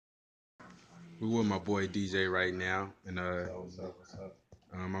We're with my boy DJ right now, and What's up? What's up? What's up?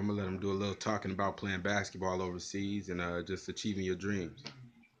 I'm gonna let him do a little talking about playing basketball overseas and just achieving your dreams.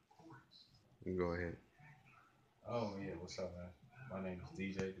 You can go ahead. Oh yeah, what's up, man? My name is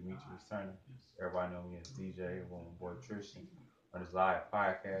DJ Demetrius Turner. Everybody know me as DJ. With my boy Tristan on this live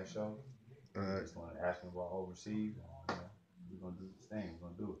podcast show. You Uh, just want to ask me about overseas. We're gonna do this thing. We're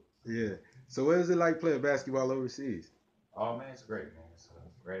gonna do it. yeah. So, what is it like playing basketball overseas? Oh man, it's great, man. It's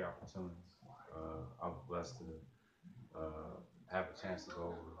a great opportunity. I was blessed to have a chance to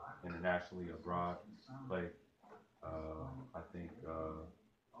go internationally abroad, play. I think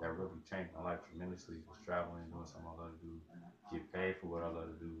that really changed my life tremendously. Just traveling, doing something I love to do, get paid for what I love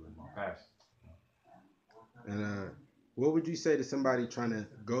to do, and my passion. And what would you say to somebody trying to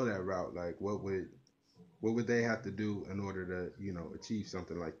go that route? Like, what would they have to do in order to achieve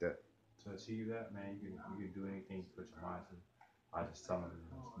something like that? To achieve that, man, you can do anything you put your mind to. I just tell them,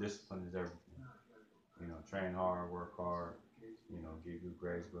 discipline is everything. Train hard, work hard. Get good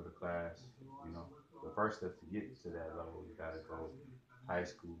grades, go to class. The first step to get to that level, you gotta go high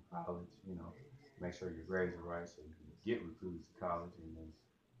school, college. Make sure your grades are right so you can get recruited to college, and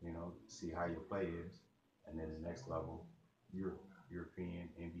then see how your play is, and then the next level, Europe, European,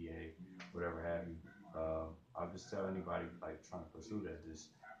 NBA, whatever have you. I'll just tell anybody like trying to pursue that, just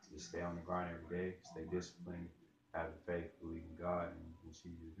stay on the grind every day, stay disciplined, have the faith, believe in God, and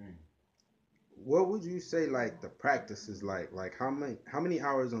achieve your dream. What would you say like the practice is like? Like how many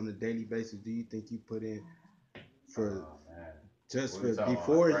hours on a daily basis do you think you put in for Oh man, just what are we for talking about? Like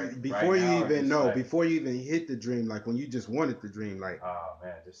before you right before you now, or even just know like, before you even hit the dream, like when you just wanted the dream, oh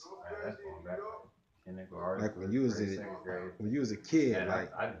man, just man, that's going back like kindergarten, like when you first was grade, in second grade. when you was a kid, Man,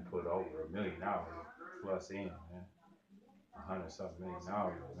 like I didn't put over 1 million hours plus in, man. 100 something million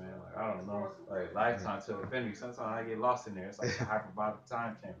hours, man. Like I don't know, like lifetime to infinity. Sometimes I get lost in there. It's like the hyperbolic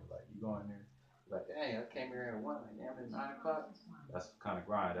time chamber. Like you go in there, like dang, I came here at 1, like damn, it's 9 o'clock. That's the kind of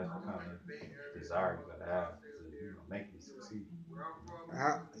grind. That's what kind of desire you gotta have to make it succeed.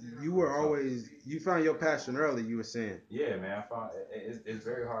 how, you Real were talk. always you found your passion early. You were saying, Yeah, man. I found it's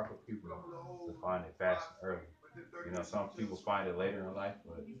very hard for people to find their passion early. Some people find it later in life,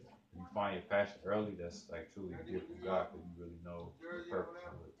 but you find your passion early, that's like truly a gift from God because you really know the purpose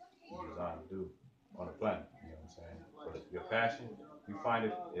of what you designed to do on the planet. You know what I'm saying? But your passion, you find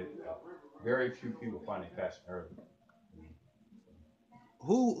it very few people find their passion early. You know?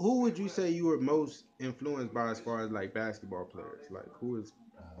 who would you say you were most influenced by as far as like basketball players? Like who is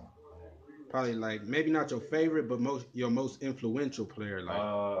Man. probably like maybe not your favorite, but most influential player? Like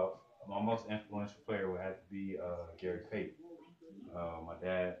Uh, my most influential player would have to be Gary Payton. My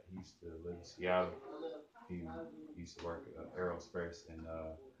dad, he used to live in Seattle. He used to work at aerospace, and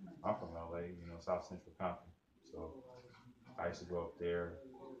I'm from LA, South Central Compton. So I used to go up there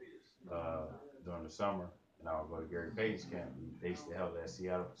uh, during the summer, and I would go to Gary Payton's camp. They used to held at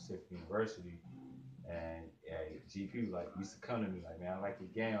Seattle Pacific University, and GP like used to come to me like, man, I like your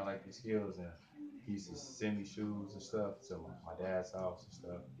game, I like your skills, and he used to send me shoes and stuff to my dad's house and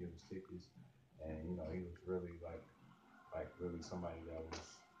stuff, give us tickets, and he was really like really somebody that was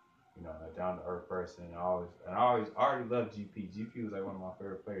a down to earth person. I already loved GP. GP was like one of my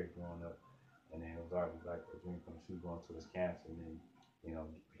favorite players growing up, and then it was already like a dream come true going to his camps, and then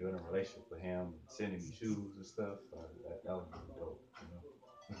building a relationship with him, sending me shoes and stuff. That was really dope.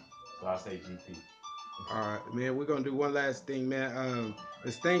 So I say GP. all right, man, we're gonna do one last thing, man.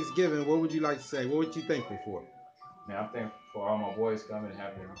 It's Thanksgiving. What would you like to say? What would you thankful for? Man, I'm thankful for all my boys coming and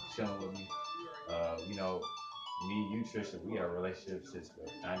having chilling with me. You know, me, you, Trisha, we have relationships since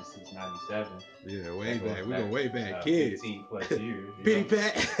what, 96, 97. Yeah, way That goes back. We go back way back, kids. 15 plus years, Pity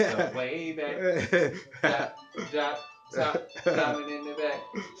pat. So way back, drop, drop, top, diamond in the back,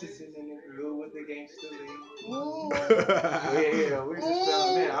 kissing in the groove with the gangster lead. Ooh. So yeah, we're just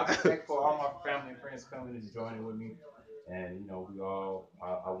chilling, man. I'm just thankful for all my family and friends coming and joining with me. And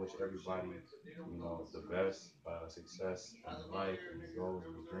I wish everybody, the best success in their life and their goals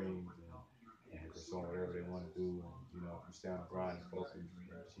and their dreams and pursuing whatever they want to do. And if you stay on the grind and focus, you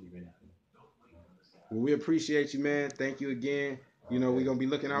can achieve anything. You know? Well, we appreciate you, man. Thank you again. We're Okay. gonna be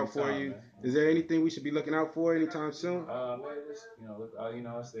looking out for Anytime, you. man. Is there Anytime. anything we should be looking out for anytime soon? Man, just look,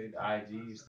 look, say the IG